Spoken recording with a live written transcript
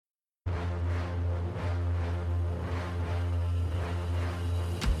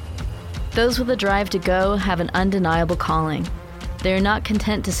Those with a drive to go have an undeniable calling. They are not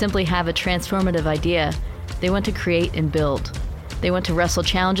content to simply have a transformative idea. They want to create and build. They want to wrestle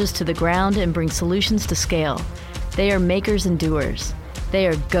challenges to the ground and bring solutions to scale. They are makers and doers. They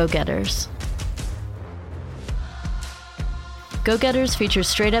are go-getters. Go-Getters features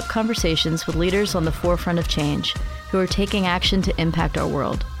straight-up conversations with leaders on the forefront of change who are taking action to impact our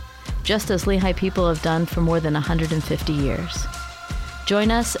world, just as Lehigh people have done for more than 150 years. Join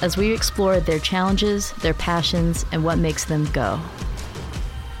us as we explore their challenges, their passions, and what makes them go.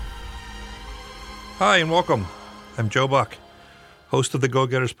 Hi, and welcome. I'm Joe Buck, host of the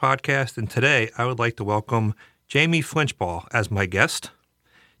Go-Getters podcast, and today I would like to welcome Jamie Flinchbaugh as my guest.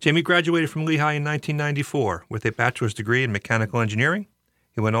 Jamie graduated from Lehigh in 1994 with a bachelor's degree in mechanical engineering.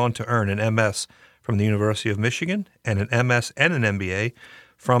 He went on to earn an MS from the University of Michigan and an MS and an MBA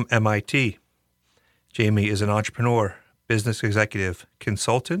from MIT. Jamie is an entrepreneur, business executive,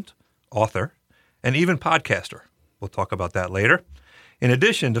 consultant, author, and even podcaster. We'll talk about that later. In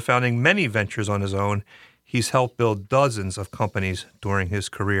addition to founding many ventures on his own, he's helped build dozens of companies during his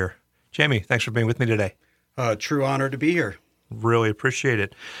career. Jamie, thanks for being with me today. True honor to be here. Really appreciate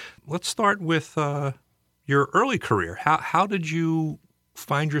it. Let's start with your early career. How did you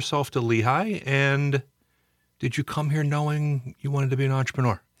find yourself to Lehigh, and did you come here knowing you wanted to be an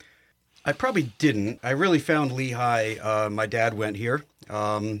entrepreneur? I probably didn't. I really found Lehigh. My dad went here,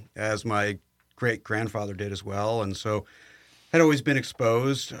 as my great-grandfather did as well, and so I'd always been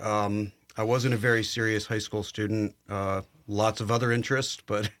exposed. I wasn't a very serious high school student. Lots of other interests,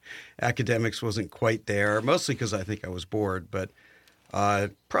 but academics wasn't quite there, mostly because I think I was bored, but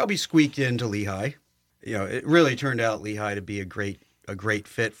probably squeaked into Lehigh. You know, it really turned out Lehigh to be a great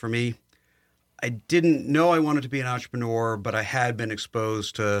fit for me. I didn't know I wanted to be an entrepreneur, but I had been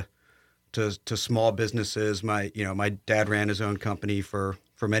exposed to small businesses. My dad ran his own company for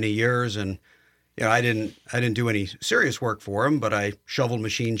many years, and I didn't do any serious work for him, but I shoveled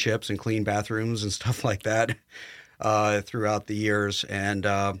machine chips and cleaned bathrooms and stuff like that throughout the years, and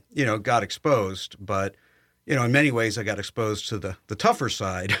got exposed. But in many ways, I got exposed to the tougher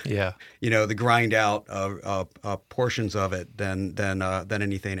side. Yeah. The grind out of portions of it than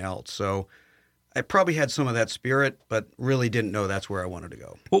anything else. So I probably had some of that spirit, but really didn't know that's where I wanted to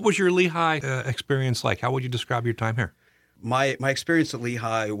go. What was your Lehigh experience like? How would you describe your time here? My experience at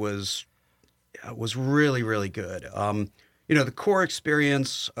Lehigh was really, really good. The core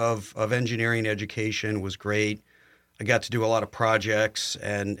experience of engineering education was great. I got to do a lot of projects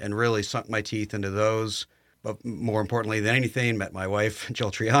and really sunk my teeth into those. But more importantly than anything, met my wife, Jill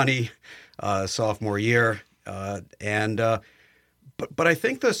Triani, sophomore year. But I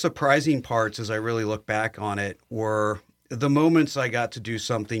think the surprising parts, as I really look back on it, were the moments I got to do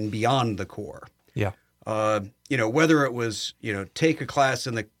something beyond the core. Yeah. Whether it was, take a class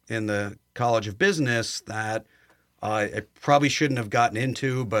in the College of Business that I probably shouldn't have gotten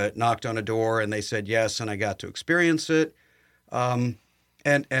into, but knocked on a door and they said yes, and I got to experience it. And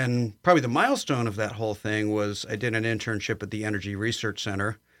probably the milestone of that whole thing was I did an internship at the Energy Research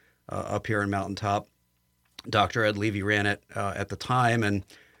Center up here in Mountaintop. Dr. Ed Levy ran it at the time, and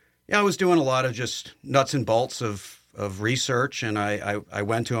I was doing a lot of just nuts and bolts of research, and I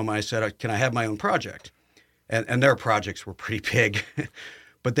went to him. I said, "Can I have my own project?" And their projects were pretty big.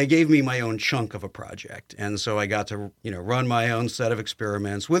 But they gave me my own chunk of a project. And so I got to, run my own set of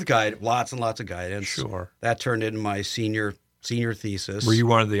experiments with lots and lots of guidance. Sure. That turned into my senior thesis. Were you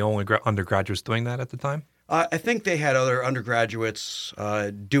one of the only undergraduates doing that at the time? I think they had other undergraduates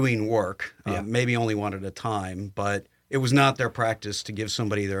doing work, maybe only one at a time, but it was not their practice to give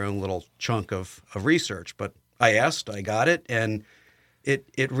somebody their own little chunk of research. But I asked, I got it, and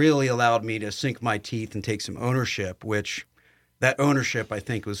it really allowed me to sink my teeth and take some ownership, which that ownership, I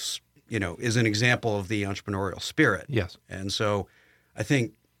think, was, is an example of the entrepreneurial spirit. Yes. And so I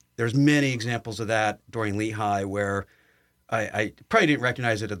think there's many examples of that during Lehigh where I probably didn't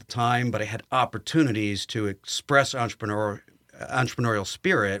recognize it at the time, but I had opportunities to express entrepreneurial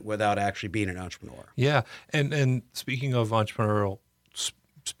spirit without actually being an entrepreneur. Yeah. And speaking of entrepreneurial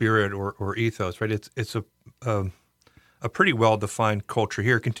spirit or ethos, right, it's a pretty well-defined culture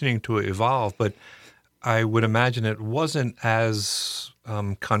here, continuing to evolve, but I would imagine it wasn't as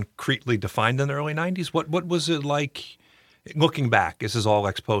concretely defined in the early 90s. What was it like looking back? This is all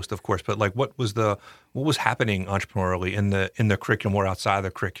ex post, of course, but like what was happening entrepreneurially in the curriculum or outside the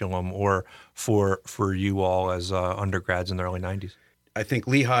curriculum, or for you all as undergrads in the early 90s? I think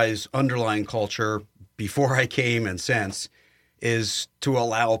Lehigh's underlying culture before I came and since is to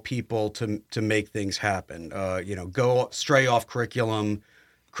allow people to make things happen. Go stray off curriculum,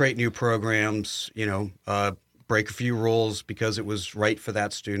 create new programs, break a few rules because it was right for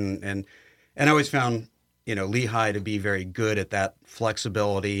that student. And I always found, Lehigh to be very good at that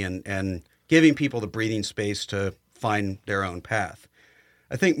flexibility and giving people the breathing space to find their own path.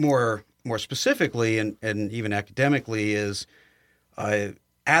 I think more specifically and even academically is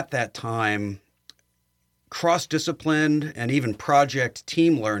at that time, cross-disciplined and even project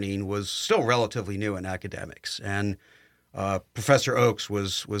team learning was still relatively new in academics. And Professor Oakes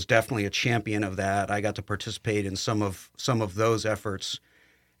was definitely a champion of that. I got to participate in some of those efforts,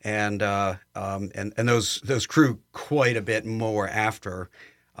 and those grew quite a bit more after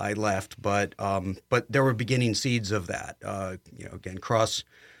I left. But there were beginning seeds of that. Again, cross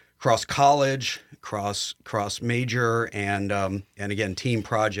college, cross major, and again team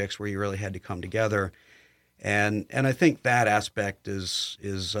projects where you really had to come together. And I think that aspect is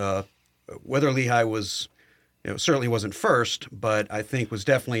whether Lehigh was, certainly wasn't first, but I think was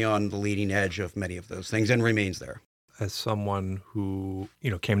definitely on the leading edge of many of those things and remains there. As someone who,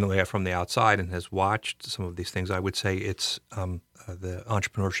 came to Lehigh from the outside and has watched some of these things, I would say it's the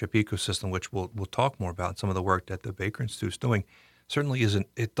entrepreneurship ecosystem, which we'll talk more about, some of the work that the Baker Institute is doing, certainly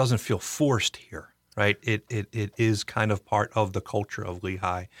it doesn't feel forced here. Right, it is kind of part of the culture of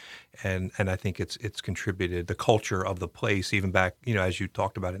Lehigh, and I think it's contributed. The culture of the place, even back, as you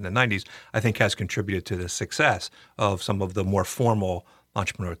talked about in the '90s, I think has contributed to the success of some of the more formal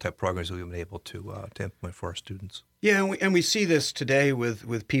entrepreneur type programs that we've been able to implement for our students. Yeah, and we see this today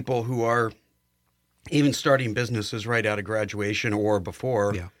with people who are even starting businesses right out of graduation or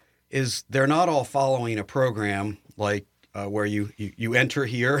before. Yeah. Is they're not all following a program like where you enter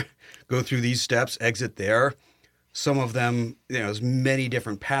here, go through these steps, exit there. Some of them, there's many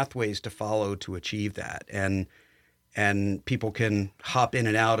different pathways to follow to achieve that, and people can hop in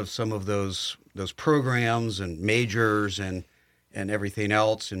and out of some of those programs and majors and everything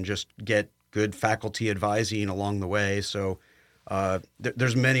else, and just get good faculty advising along the way. So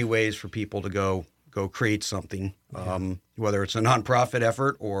there's many ways for people to go create something, whether it's a nonprofit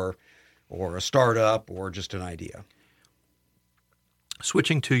effort or a startup or just an idea.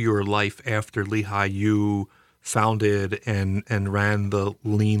 Switching to your life after Lehigh, you founded and ran the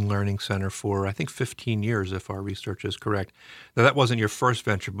Lean Learning Center for, I think, 15 years, if our research is correct. Now, that wasn't your first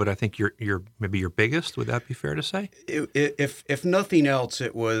venture, but I think you're maybe your biggest. Would that be fair to say? If nothing else,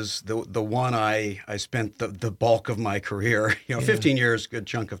 it was the one I spent the bulk of my career. 15 years, good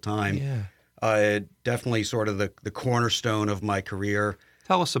chunk of time. Yeah. Definitely sort of the cornerstone of my career.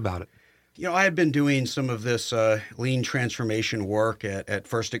 Tell us about it. I had been doing some of this lean transformation work at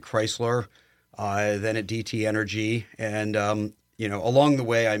first at Chrysler, then at DT Energy. And, along the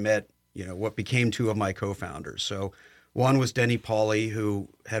way, I met, what became two of my co-founders. So one was Denny Pauly, who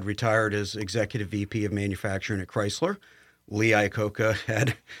had retired as executive VP of manufacturing at Chrysler. Lee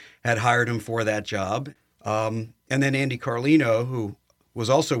Iacocca had hired him for that job. And then Andy Carlino, who was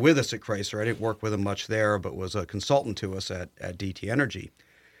also with us at Chrysler. I didn't work with him much there, but was a consultant to us at DT Energy.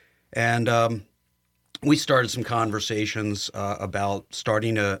 And we started some conversations about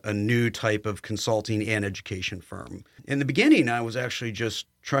starting a new type of consulting and education firm. In the beginning, I was actually just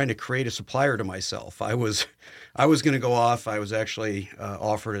trying to create a supplier to myself. I was going to go off. I was actually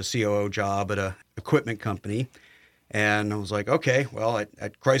offered a COO job at a equipment company. And I was like, okay, well,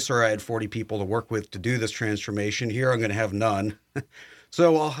 at Chrysler, I had 40 people to work with to do this transformation. Here, I'm going to have none.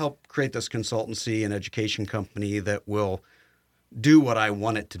 So I'll help create this consultancy and education company that will do what I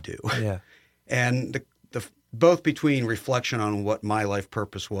want it to do. Yeah. And the both between reflection on what my life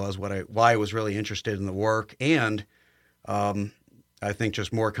purpose was, why I was really interested in the work, and I think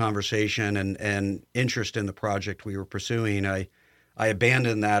just more conversation and interest in the project we were pursuing, I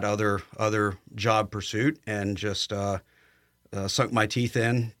abandoned that other job pursuit and just sunk my teeth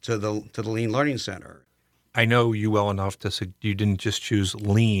in to the Lean Learning Center. I know you well enough to say you didn't just choose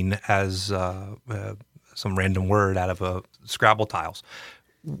lean as some random word out of Scrabble tiles.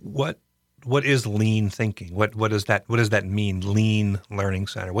 What is lean thinking? What does that mean? Lean Learning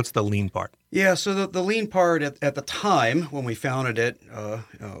Center. What's the lean part? Yeah, so the lean part at the time when we founded it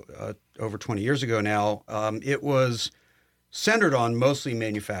over 20 years ago now, it was centered on mostly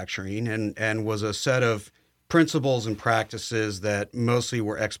manufacturing and was a set of principles and practices that mostly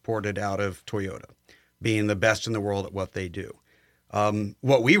were exported out of Toyota, being the best in the world at what they do.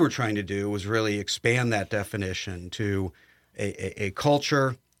 What we were trying to do was really expand that definition to a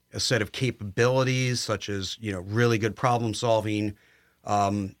culture, a set of capabilities such as really good problem solving,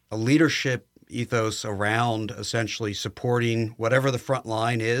 a leadership ethos around essentially supporting whatever the front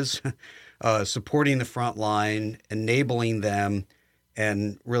line is, supporting the front line, enabling them,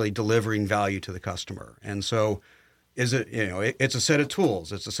 and really delivering value to the customer. And so is it, it's a set of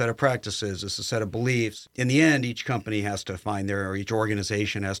tools, it's a set of practices, it's a set of beliefs. In the end, each company has to find or each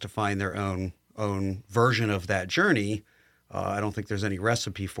organization has to find their own version of that journey. I don't think there's any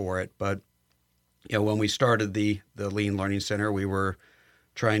recipe for it, but when we started the Lean Learning Center, we were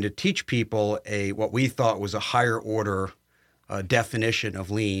trying to teach people what we thought was a higher order definition of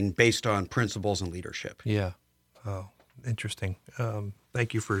lean based on principles and leadership. Yeah. Oh, interesting.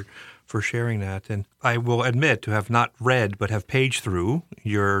 Thank you for sharing that. And I will admit to have not read but have paged through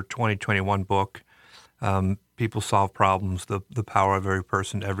your 2021 book, People Solve Problems, the Power of Every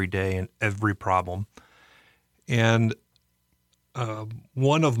Person, Every Day, and Every Problem. And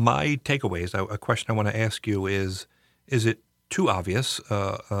one of my takeaways, a question I want to ask you is it too obvious,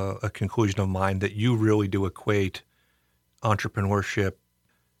 a conclusion of mine, that you really do equate entrepreneurship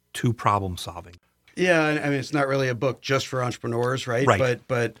to problem solving? Yeah, I mean, it's not really a book just for entrepreneurs, right? Right.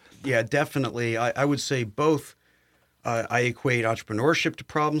 But yeah, definitely. I would say both. I equate entrepreneurship to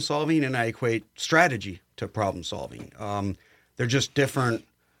problem solving, and I equate strategy to problem solving. They're just different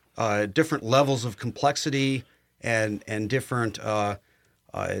levels of complexity and different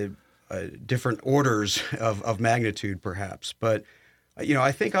different orders of magnitude, perhaps. But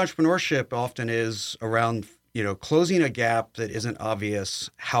I think entrepreneurship often is around closing a gap that isn't obvious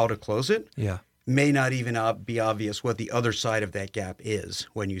how to close it. Yeah. May not even be obvious what the other side of that gap is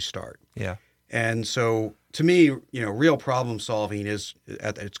when you start. Yeah. And so to me, real problem solving is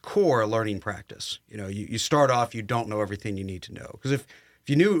at its core a learning practice. You start off, you don't know everything you need to know. Because if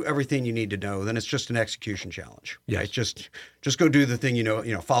you knew everything you need to know, then it's just an execution challenge. Yes. Right? Just go do the thing,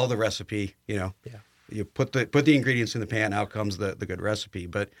 follow the recipe, Yeah. You put the ingredients in the pan, out comes the good recipe.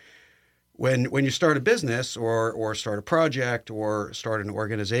 But when you start a business or start a project or start an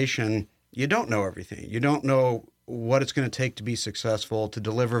organization, you don't know everything. You don't know what it's going to take to be successful, to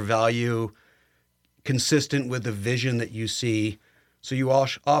deliver value consistent with the vision that you see. So you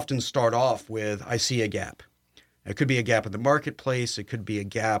often start off with, I see a gap. It could be a gap in the marketplace. It could be a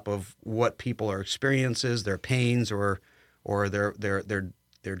gap of what people are experiences, their pains or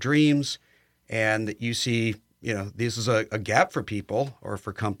their dreams. And that you see, this is a gap for people or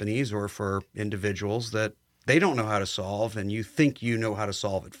for companies or for individuals that they don't know how to solve, and you think you know how to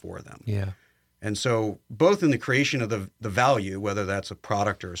solve it for them. Yeah. And so both in the creation of the value, whether that's a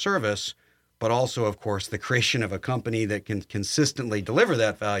product or a service, but also, of course, the creation of a company that can consistently deliver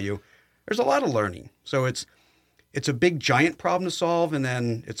that value, there's a lot of learning. So it's a big, giant problem to solve, and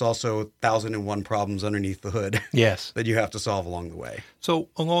then it's also 1,001 problems underneath the hood. Yes. That you have to solve along the way. So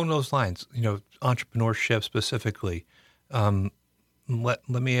along those lines, entrepreneurship specifically, let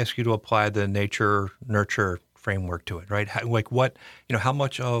me ask you to apply the nature-nurture framework to it, right? How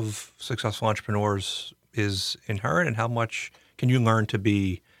much of successful entrepreneurs is inherent, and how much can you learn to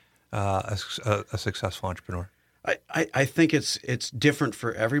be a successful entrepreneur? I think it's different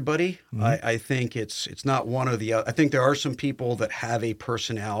for everybody. Mm-hmm. I think it's not one or the other. I think there are some people that have a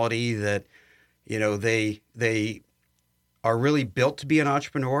personality that, they are really built to be an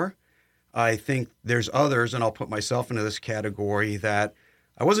entrepreneur. I think there's others, and I'll put myself into this category, that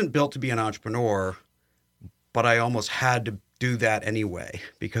I wasn't built to be an entrepreneur, but I almost had to do that anyway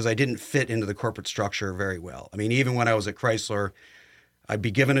because I didn't fit into the corporate structure very well. I mean, even when I was at Chrysler, I'd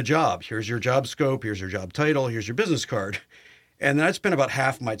be given a job. Here's your job scope. Here's your job title. Here's your business card. And then I'd spend about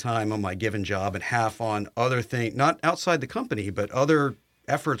half my time on my given job and half on other things, not outside the company, but other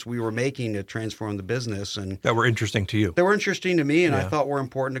efforts we were making to transform the business. And that were interesting to you. They were interesting to me, and I thought were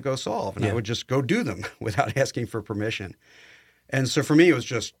important to go solve. And I would just go do them without asking for permission. And so for me, it was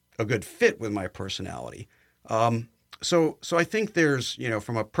just a good fit with my personality. So I think there's,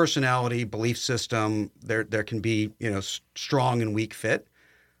 from a personality, belief system, there can be, strong and weak fit.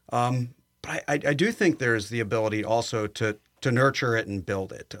 But I do think there's the ability also to nurture it and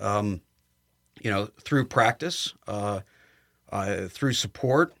build it, through practice, through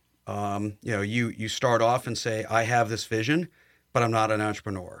support. You start off and say, I have this vision, but I'm not an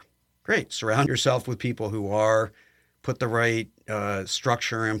entrepreneur. Great. Surround yourself with people who are, put the right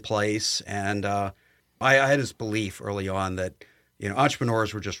structure in place. And I had this belief early on that,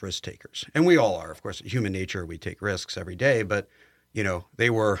 entrepreneurs were just risk takers. And we all are. Of course, human nature, we take risks every day. But, they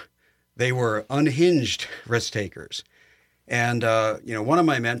were unhinged risk takers. And, one of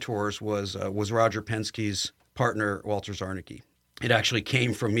my mentors was Roger Penske's partner, Walter Zarnicki. It actually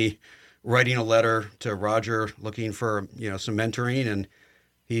came from me writing a letter to Roger looking for, some mentoring. And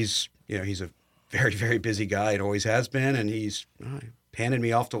he's a very, very busy guy. It always has been. And he's handed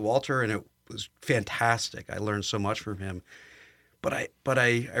me off to Walter, and it was fantastic. I learned so much from him. But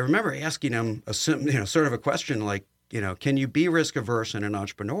I remember asking him sort of a question like, can you be risk averse in an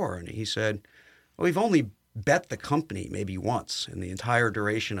entrepreneur? And he said, well, we've only bet the company maybe once in the entire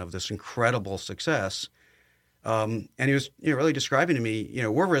duration of this incredible success. And he was really describing to me,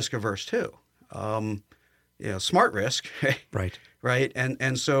 we're risk averse too. Smart risk. Right. Right.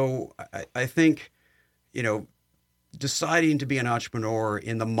 And so I think, deciding to be an entrepreneur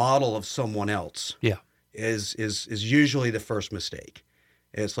in the model of someone else is usually the first mistake.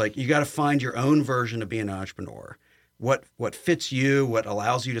 It's like you got to find your own version of being an entrepreneur. What fits you, what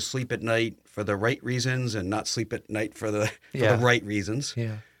allows you to sleep at night for the right reasons and not sleep at night for the right reasons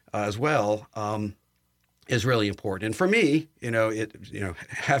as well, is really important. And for me,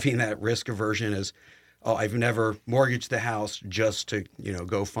 having that risk aversion is, I've never mortgaged the house just to,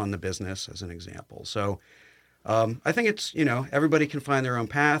 go fund the business as an example. So I think it's, everybody can find their own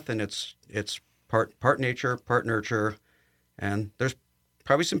path, and it's part nature, part nurture. And there's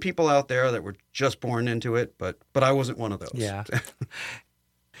probably some people out there that were just born into it, but I wasn't one of those. Yeah.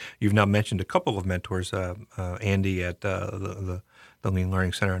 You've now mentioned a couple of mentors, Andy at the Lean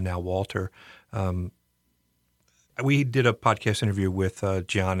Learning Center, and now Walter. We did a podcast interview with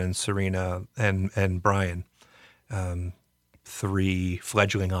John and Serena and Brian, 3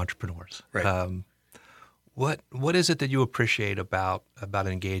 fledgling entrepreneurs. Right. What is it that you appreciate about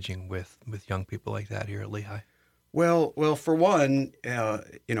engaging with young people like that here at Lehigh? Well, for one,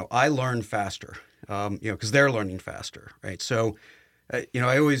 I learn faster, because they're learning faster, right? So,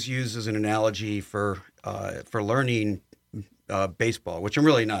 I always use as an analogy for learning baseball, which I'm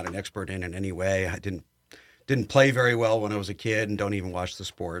really not an expert in any way. I didn't play very well when I was a kid and don't even watch the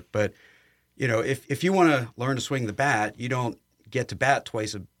sport. But, if you want to learn to swing the bat, you don't get to bat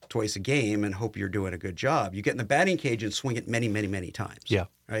twice a game and hope you're doing a good job. You get in the batting cage and swing it many, many, many times. Yeah.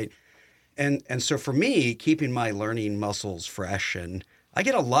 Right. And so for me, keeping my learning muscles fresh, and I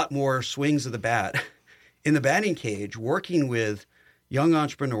get a lot more swings of the bat in the batting cage working with young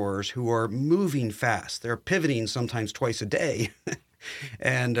entrepreneurs who are moving fast. They're pivoting sometimes twice a day.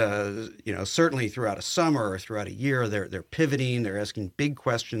 And, certainly throughout a summer or throughout a year, they're pivoting, they're asking big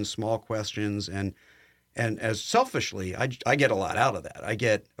questions, small questions. And as selfishly, I get a lot out of that. I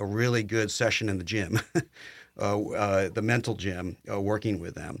get a really good session in the gym, the mental gym, working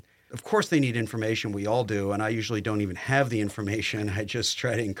with them. Of course, they need information. We all do. And I usually don't even have the information. I just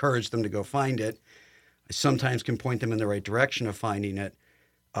try to encourage them to go find it. I sometimes can point them in the right direction of finding it.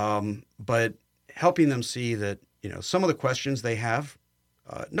 But helping them see that, some of the questions they have,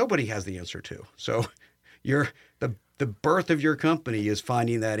 nobody has the answer to. So the birth of your company is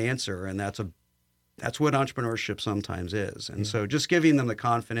finding that answer. And that's what entrepreneurship sometimes is. And so just giving them the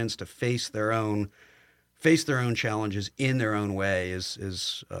confidence to face their own challenges in their own way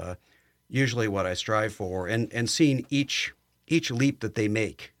is usually what I strive for, and seeing each leap that they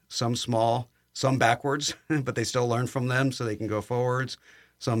make, some small, some backwards, but they still learn from them so they can go forwards,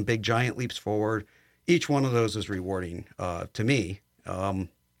 some big giant leaps forward. Each one of those is rewarding to me.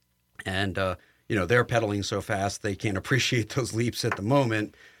 They're pedaling so fast they can't appreciate those leaps at the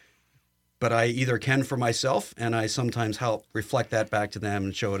moment. But I either can for myself, and I sometimes help reflect that back to them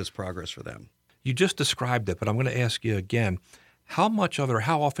and show it as progress for them. You just described it, but I'm going to ask you again, how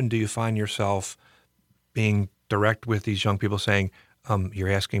often do you find yourself being direct with these young people saying, you're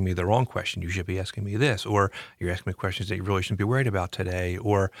asking me the wrong question, you should be asking me this, or you're asking me questions that you really shouldn't be worried about today,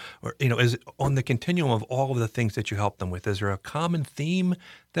 or is it on the continuum of all of the things that you help them with, is there a common theme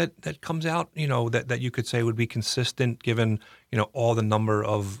that comes out, that you could say would be consistent given, all the number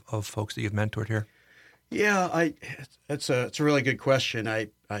of folks that you've mentored here? Yeah, it's a really good question. I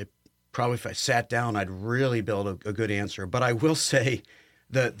probably, if I sat down, I'd really build a good answer. But I will say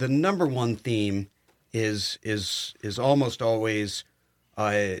the number one theme is almost always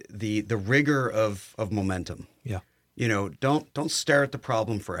the rigor of momentum. Yeah. Don't stare at the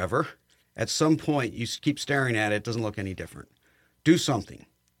problem forever. At some point, you keep staring at it. It doesn't look any different. Do something,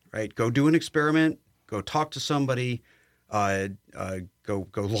 right? Go do an experiment. Go talk to somebody. Go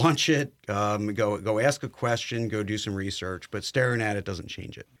launch it. Go ask a question. Go do some research. But staring at it doesn't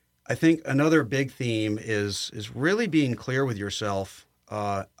change it. I think another big theme is really being clear with yourself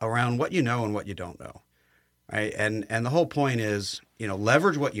around what you know and what you don't know, right? And the whole point is,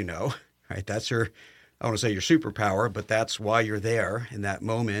 leverage what you know, right? That's I want to say your superpower, but that's why you're there in that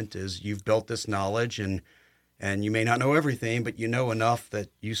moment. Is you've built this knowledge, and you may not know everything, but you know enough that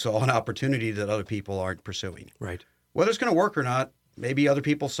you saw an opportunity that other people aren't pursuing. Right. Whether it's going to work or not, maybe other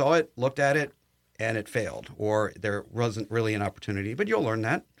people saw it, looked at it, and it failed, or there wasn't really an opportunity, but you'll learn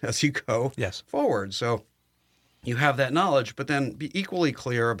that as you go forward. So you have that knowledge, but then be equally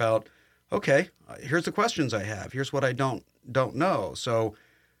clear about, okay, here's the questions I have. Here's what I don't know. So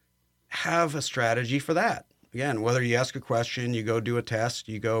have a strategy for that. Again, whether you ask a question, you go do a test,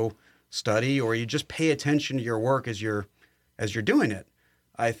 you go study or you just pay attention to your work as you're doing it.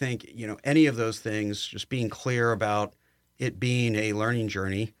 I think, any of those things, just being clear about it being a learning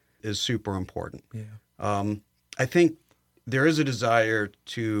journey is super important. Yeah. I think there is a desire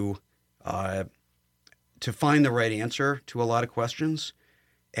to find the right answer to a lot of questions,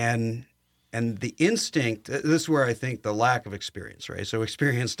 and the instinct. This is where I think the lack of experience, right? So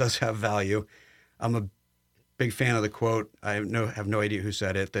experience does have value. I'm a big fan of the quote. I have no idea who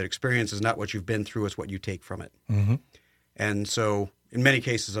said it. That experience is not what you've been through; it's what you take from it. Mm-hmm. And so, in many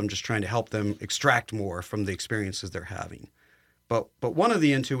cases, I'm just trying to help them extract more from the experiences they're having. But one of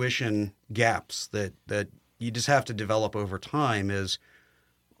the intuition gaps that you just have to develop over time is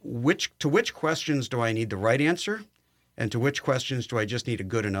which questions do I need the right answer, and to which questions do I just need a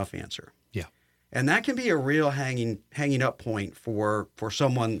good enough answer? Yeah. And that can be a real hanging up point for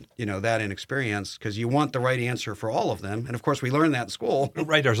someone, that inexperienced, because you want the right answer for all of them. And of course, we learn that in school.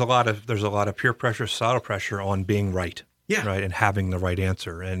 Right. There's a lot of peer pressure, societal pressure on being right. Yeah. Right. And having the right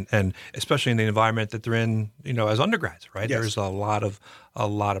answer. And especially in the environment that they're in, as undergrads, right? Yes. There's a lot of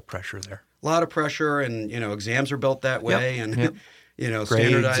pressure there. A lot of pressure, and, exams are built that way. Yep. And, Yep.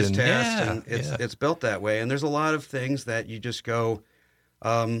 Standardized and, tests, yeah, and yeah. it's built that way. And there's a lot of things that you just go,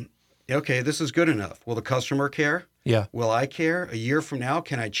 okay, this is good enough. Will the customer care? Yeah. Will I care? A year from now,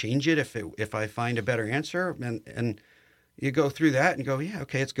 can I change it if I find a better answer? And you go through that and go, yeah,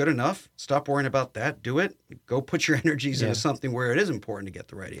 okay, it's good enough. Stop worrying about that. Do it. Go put your energies into something where it is important to get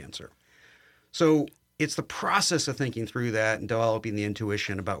the right answer. So it's the process of thinking through that and developing the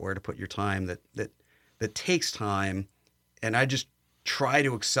intuition about where to put your time that takes time. And I just try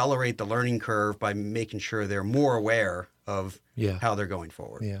to accelerate the learning curve by making sure they're more aware of how they're going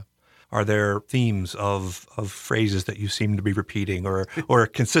forward. Yeah. Are there themes of phrases that you seem to be repeating or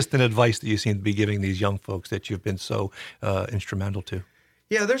consistent advice that you seem to be giving these young folks that you've been so instrumental to?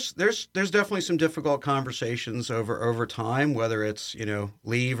 Yeah, there's definitely some difficult conversations over time, whether it's,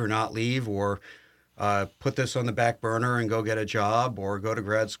 leave or not leave, or put this on the back burner and go get a job, or go to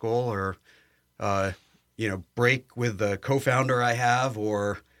grad school, or, break with the co-founder I have,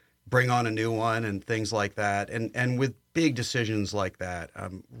 or bring on a new one, and things like that. And with big decisions like that,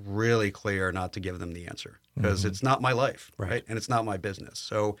 I'm really clear not to give them the answer, because it's not my life, right? And it's not my business.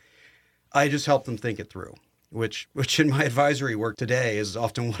 So I just help them think it through, which in my advisory work today is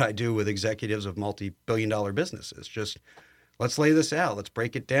often what I do with executives of multi-billion-dollar businesses. Just let's lay this out. Let's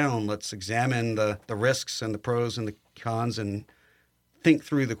break it down. Let's examine the risks and the pros and the cons and think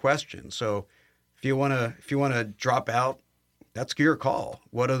through the question. So if you want to drop out, that's your call.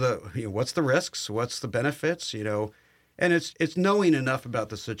 What are what's the risks? What's the benefits? And it's knowing enough about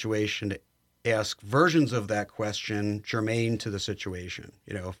the situation to ask versions of that question germane to the situation.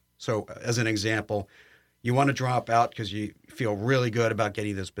 So as an example, you want to drop out because you feel really good about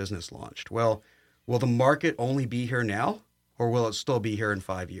getting this business launched. Well, will the market only be here now, or will it still be here in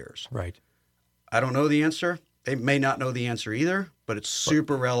 5 years? Right. I don't know the answer. They may not know the answer either, but it's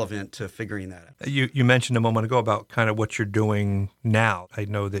super relevant to figuring that out. You mentioned a moment ago about kind of what you're doing now. I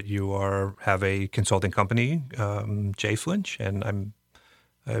know that you have a consulting company, J Flinch, and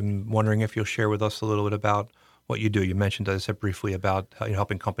I'm wondering if you'll share with us a little bit about what you do. You mentioned, as I said briefly, about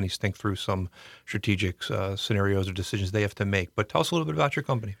helping companies think through some strategic scenarios or decisions they have to make. But tell us a little bit about your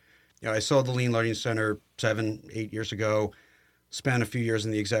company. I sold the Lean Learning Center 7-8 years ago. Spent a few years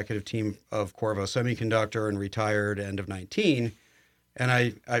in the executive team of Qorvo Semiconductor and retired end of 19. And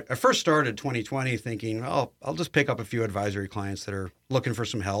I first started 2020 thinking, I'll just pick up a few advisory clients that are looking for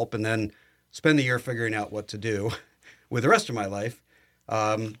some help, and then spend the year figuring out what to do with the rest of my life.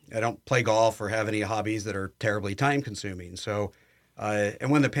 I don't play golf or have any hobbies that are terribly time consuming. So,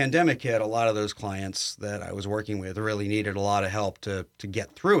 and when the pandemic hit, a lot of those clients that I was working with really needed a lot of help to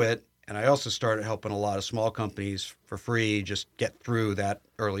get through it. And I also started helping a lot of small companies for free just get through that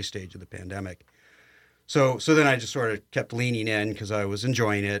early stage of the pandemic. So then I just sort of kept leaning in because I was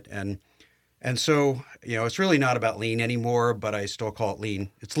enjoying it. And so, it's really not about lean anymore, but I still call it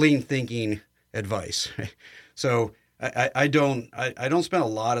lean. It's lean thinking advice. So I don't spend a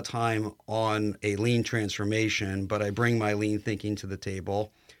lot of time on a lean transformation, but I bring my lean thinking to the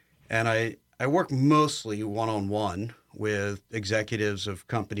table. And I work mostly one-on-one with executives of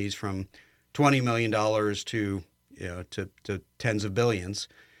companies from $20 million to tens of billions.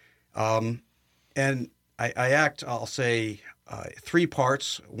 And I act, I'll say, 3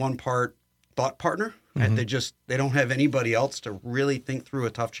 parts. 1 part thought partner. Mm-hmm. They don't have anybody else to really think through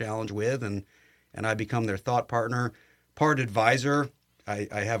a tough challenge with, and I become their thought partner. Part advisor. I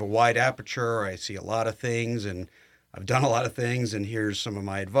have a wide aperture. I see a lot of things, and I've done a lot of things, and here's some of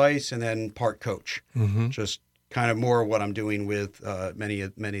my advice. And then part coach. Mm-hmm. Just kind of more what I'm doing with many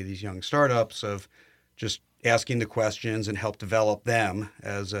of these young startups of just asking the questions and help develop them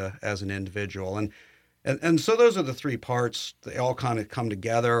as an individual. And so those are the three parts. They all kind of come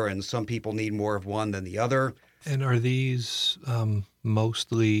together, and some people need more of one than the other. And are these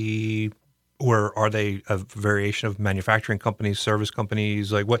mostly, or are they a variation of manufacturing companies, service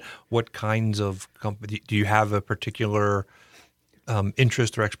companies? Like what kinds of company do you have a particular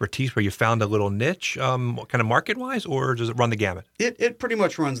interest or expertise where you found a little niche, kind of market wise, or does it run the gamut? It pretty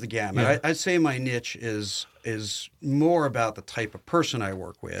much runs the gamut. Yeah. I'd say my niche is more about the type of person I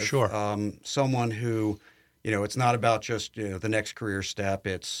work with. Sure. Someone who, it's not about just the next career step.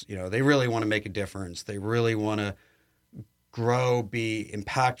 It's they really want to make a difference. They really want to grow, be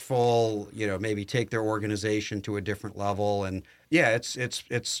impactful. Maybe take their organization to a different level. And yeah,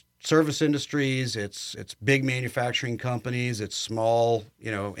 it's service industries. It's big manufacturing companies. It's small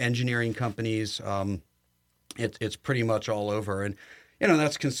engineering companies. It's pretty much all over. And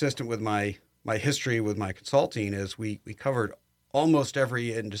that's consistent with my history with my consulting. Is we covered almost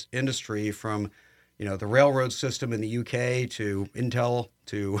every industry from the railroad system in the UK to Intel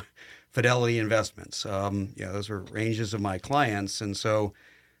to Fidelity Investments. Those were ranges of my clients. And so,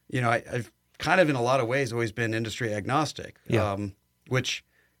 I've kind of in a lot of ways always been industry agnostic, which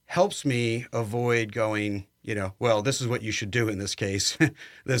helps me avoid going, well, this is what you should do in this case.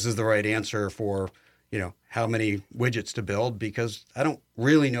 This is the right answer for, how many widgets to build, because I don't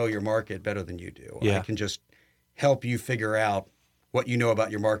really know your market better than you do. Yeah. I can just help you figure out what you know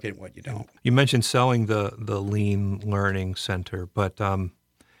about your market and what you don't. You mentioned selling the Lean Learning Center, but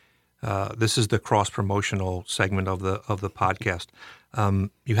this is the cross-promotional segment of the podcast.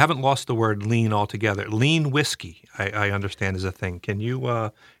 You haven't lost the word lean altogether. Lean whiskey, I understand, is a thing. Can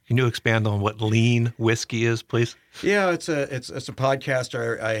you expand on what lean whiskey is, please? Yeah, it's a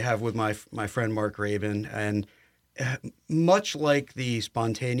podcast I have with my friend Mark Rabin, and much like the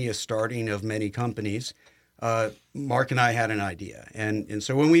spontaneous starting of many companies, Mark and I had an idea, and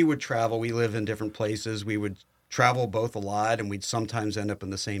so when we would travel, we live in different places. We would travel both a lot, and we'd sometimes end up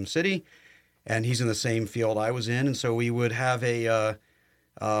in the same city. And he's in the same field I was in, and so we would have we'd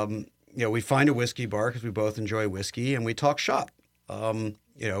find a whiskey bar because we both enjoy whiskey, and we talk shop. So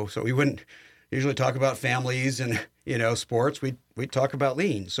we wouldn't usually talk about families and sports. We'd talk about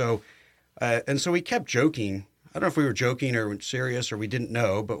lean. So and so we kept joking. I don't know if we were joking or serious or we didn't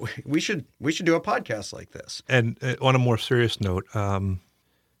know, but we should do a podcast like this. And on a more serious note,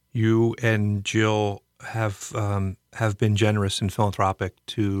 you and Jill have been generous and philanthropic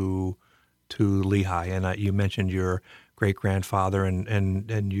to Lehigh, and you mentioned your great grandfather,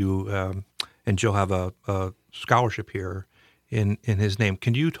 and you and Jill have a scholarship here in his name.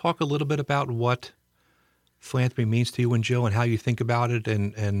 Can you talk a little bit about what philanthropy means to you and Jill, and how you think about it,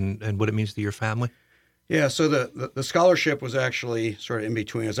 and what it means to your family? Yeah, so the scholarship was actually sort of in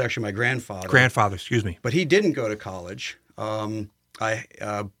between. It was actually my grandfather. Excuse me. But he didn't go to college.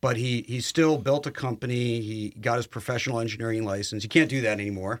 But he still built a company. He got his professional engineering license. You can't do that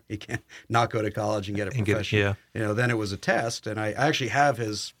anymore. You can't not go to college and get a professional. Then it was a test, and I actually have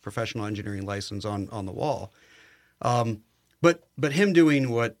his professional engineering license on the wall. But him doing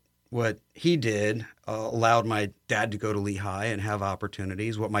what he did allowed my dad to go to Lehigh and have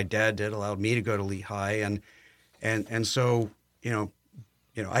opportunities. What my dad did allowed me to go to Lehigh, and so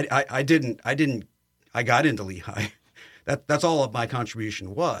I got into Lehigh. That's all of my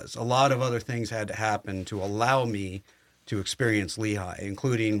contribution was. A lot of other things had to happen to allow me to experience Lehigh,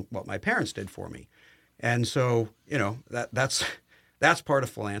 including what my parents did for me. And so, that's part of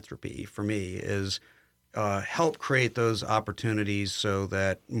philanthropy for me is help create those opportunities so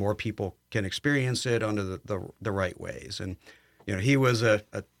that more people can experience it under the right ways. And, he was a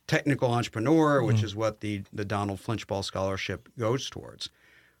technical entrepreneur, which is what the Donald Flinchbaugh Scholarship goes towards.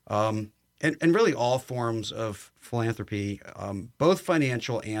 And really all forms of philanthropy, both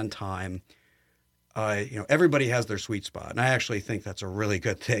financial and time, everybody has their sweet spot. And I actually think that's a really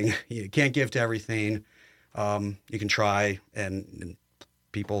good thing. You can't give to everything. You can try, and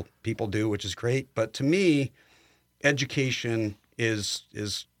people do, which is great. But to me, education is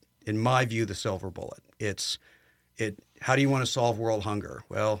in my view, the silver bullet. How do you want to solve world hunger?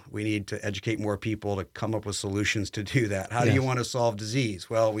 Well, we need to educate more people to come up with solutions to do that. How do you want to solve disease?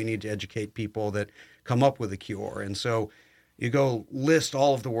 Well, we need to educate people that come up with a cure. And so you go list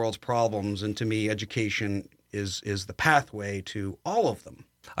all of the world's problems, and to me, education is the pathway to all of them.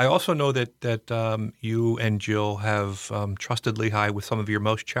 I also know that you and Jill have trusted Lehigh with some of your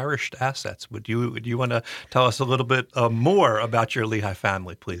most cherished assets. Would you want to tell us a little bit more about your Lehigh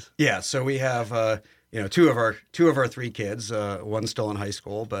family, please? Yeah, so we have two of our three kids. One's still in high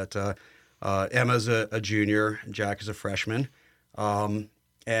school, but Emma's a junior, Jack is a freshman. Did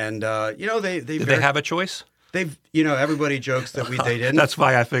they have a choice? Everybody jokes that they didn't. That's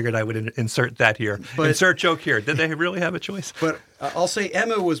why I figured I would insert that here. But, insert joke here. Did they really have a choice? But I'll say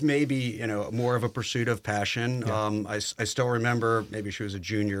Emma was maybe, more of a pursuit of passion. Yeah. I still remember maybe she was a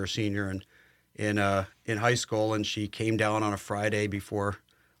junior or senior in high school, and she came down on a Friday before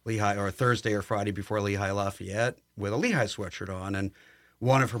Lehigh, or a Thursday or Friday before Lehigh Lafayette with a Lehigh sweatshirt on. And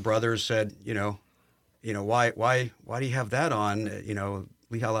one of her brothers said, why do you have that on?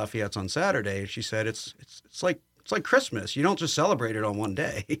 Lehigh Lafayette's on Saturday. She said, it's like Christmas. You don't just celebrate it on one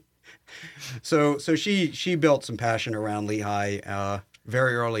day. So she built some passion around Lehigh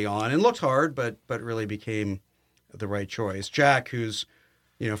very early on, and looked hard, but really became the right choice. Jack, who's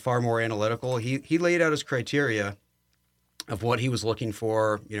far more analytical, he laid out his criteria of what he was looking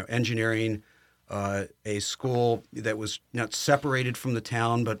for. Engineering, a school that was not separated from the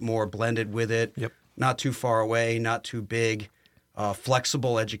town, but more blended with it. Yep. Not too far away, not too big.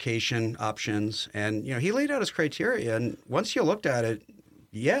 Flexible education options, and he laid out his criteria. And once you looked at it,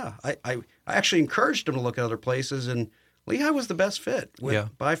 I actually encouraged him to look at other places, and Lehigh was the best fit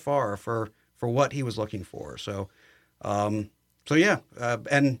by far for what he was looking for. So, and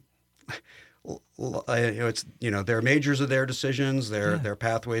it's their majors are their decisions, their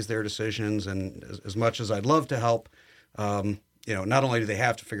pathways, their decisions, and as much as I'd love to help, not only do they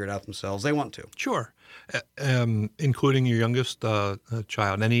have to figure it out themselves, they want to. Sure. Including your youngest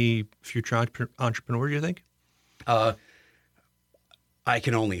child. Any future entrepreneur, you think? I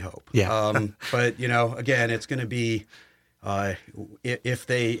can only hope. Yeah. But again, it's going to be if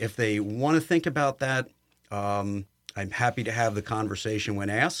they want to think about that. I'm happy to have the conversation when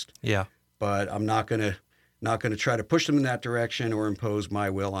asked. Yeah. But I'm not going to try to push them in that direction or impose my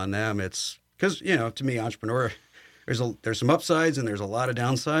will on them. It's because to me, entrepreneur, there's some upsides and there's a lot of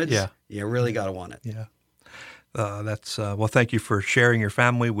downsides. Yeah. You really got to want it. Yeah. That's well. Thank you for sharing your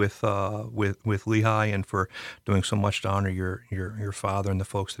family with Lehigh, and for doing so much to honor your father and the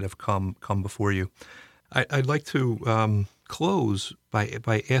folks that have come before you. I'd like to close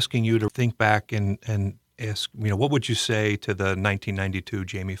by asking you to think back and ask, what would you say to the 1992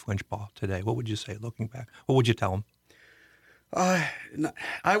 Jamie Flinchbaugh today? What would you say looking back? What would you tell him?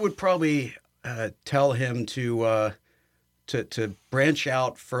 I would probably tell him to branch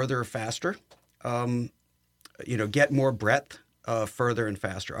out further, faster. Get more breadth further and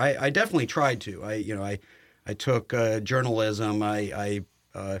faster. I definitely tried to. I took journalism. I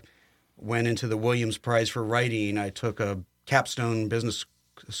went into the Williams Prize for writing. I took a capstone business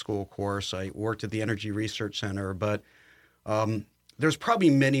school course. I worked at the Energy Research Center. But there's probably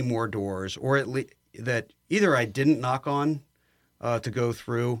many more doors, or at least that either I didn't knock on to go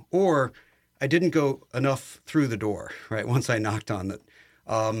through, or I didn't go enough through the door. Right, once I knocked on it.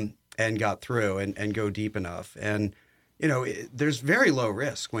 And got through and go deep enough. And, there's very low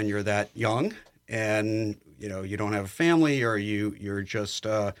risk when you're that young and, you don't have a family, or you're just,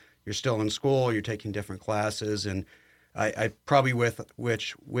 you're still in school, you're taking different classes. And I probably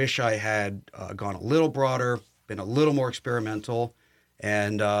wish I had gone a little broader, been a little more experimental.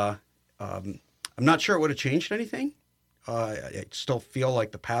 And I'm not sure it would have changed anything. I still feel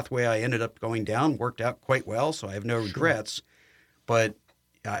like the pathway I ended up going down worked out quite well, so I have no regrets. But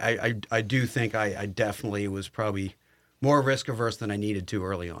I do think I definitely was probably more risk averse than I needed to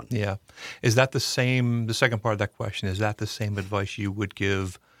early on. Yeah. Is that the second part of that question, is that the same advice you would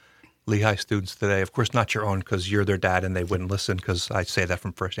give Lehigh students today? Of course, not your own, because you're their dad and they wouldn't listen, because I say that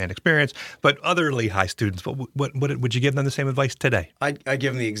from firsthand experience, but other Lehigh students, what would you give them the same advice today? I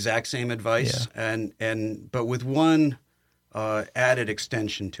give them the exact same advice, but with one added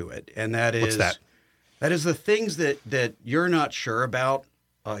extension to it, and that is... What's that? That is the things that you're not sure about.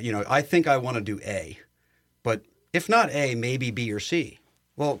 I think I want to do A, but if not A, maybe B or C.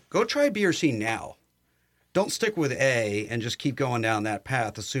 Well, go try B or C now. Don't stick with A and just keep going down that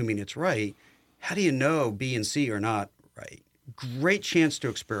path, assuming it's right. How do you know B and C are not right? Great chance to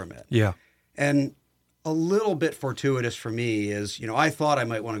experiment. Yeah. And a little bit fortuitous for me is, I thought I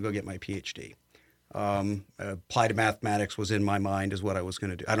might want to go get my PhD. Applied mathematics was in my mind as what I was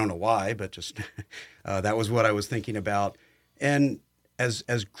going to do. I don't know why, but just that was what I was thinking about. And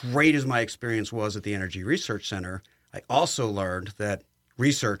as great as my experience was at the Energy Research Center, I also learned that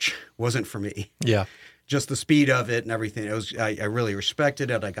research wasn't for me. Yeah. Just the speed of it and everything. I really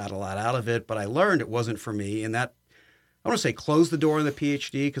respected it. I got a lot out of it, but I learned it wasn't for me. And that, I want to say, closed the door on the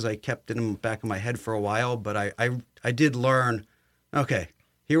PhD, because I kept it in the back of my head for a while. But I did learn, okay,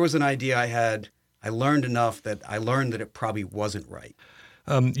 here was an idea I had. I learned enough that I learned that it probably wasn't right.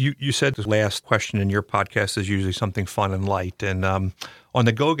 You said the last question in your podcast is usually something fun and light. And on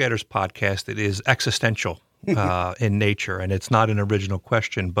the Go-Getters podcast, it is existential in nature. And it's not an original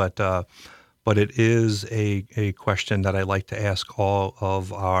question, but it is a question that I like to ask all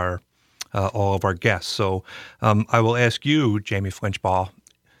of our guests. So I will ask you, Jamie Flinchbaugh,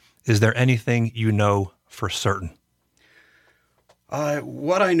 is there anything you know for certain?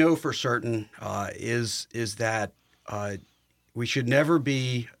 What I know for certain is that we should never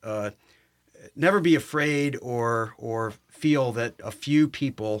be afraid or feel that a few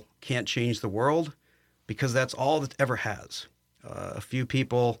people can't change the world, because that's all that ever has. A few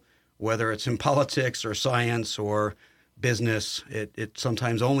people, whether it's in politics or science or business, it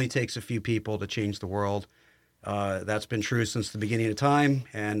sometimes only takes a few people to change the world. That's been true since the beginning of time,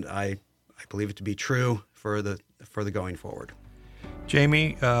 and I believe it to be true for the going forward.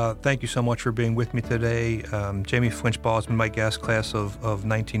 Jamie, thank you so much for being with me today. Jamie Flinchbaugh has been my guest, class of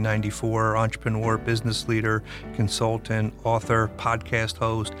 1994, entrepreneur, business leader, consultant, author, podcast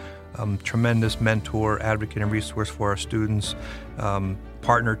host, tremendous mentor, advocate, and resource for our students.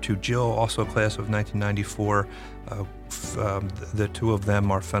 Partner to Jill, also a class of 1994. The two of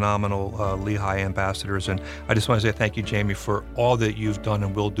them are phenomenal Lehigh ambassadors. And I just want to say thank you, Jamie, for all that you've done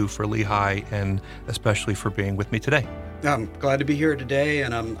and will do for Lehigh, and especially for being with me today. I'm glad to be here today,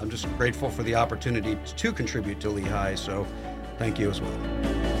 and I'm just grateful for the opportunity to contribute to Lehigh. So thank you as well.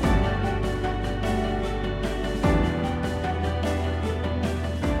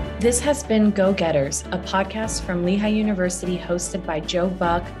 This has been Go-Getters, a podcast from Lehigh University hosted by Joe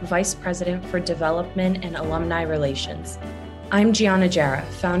Buck, Vice President for Development and Alumni Relations. I'm Gianna Jara,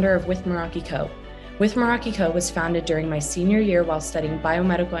 founder of With Meraki Co. With Meraki Co. was founded during my senior year while studying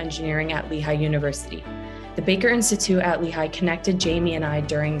biomedical engineering at Lehigh University. The Baker Institute at Lehigh connected Jamie and I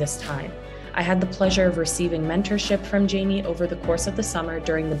during this time. I had the pleasure of receiving mentorship from Jamie over the course of the summer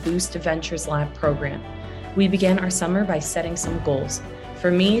during the Boost Ventures Lab program. We began our summer by setting some goals. For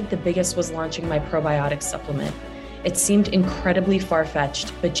me, the biggest was launching my probiotic supplement. It seemed incredibly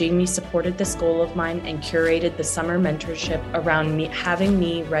far-fetched, but Jamie supported this goal of mine and curated the summer mentorship around having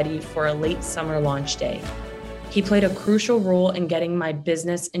me ready for a late summer launch day. He played a crucial role in getting my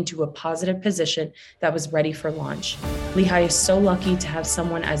business into a positive position that was ready for launch. Lehigh is so lucky to have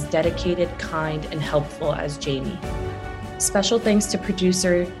someone as dedicated, kind, and helpful as Jamie. Special thanks to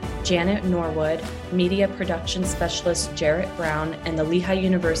producer Janet Norwood, media production specialist Jarrett Brown, and the Lehigh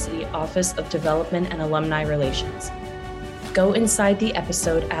University Office of Development and Alumni Relations. Go inside the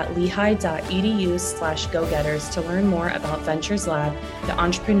episode at lehigh.edu/go-getters to learn more about Ventures Lab, the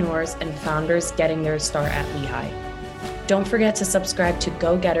entrepreneurs and founders getting their start at Lehigh. Don't forget to subscribe to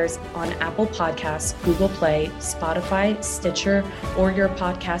Go-Getters on Apple Podcasts, Google Play, Spotify, Stitcher, or your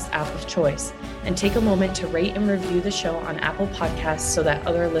podcast app of choice. And take a moment to rate and review the show on Apple Podcasts so that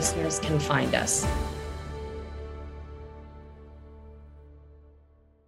other listeners can find us.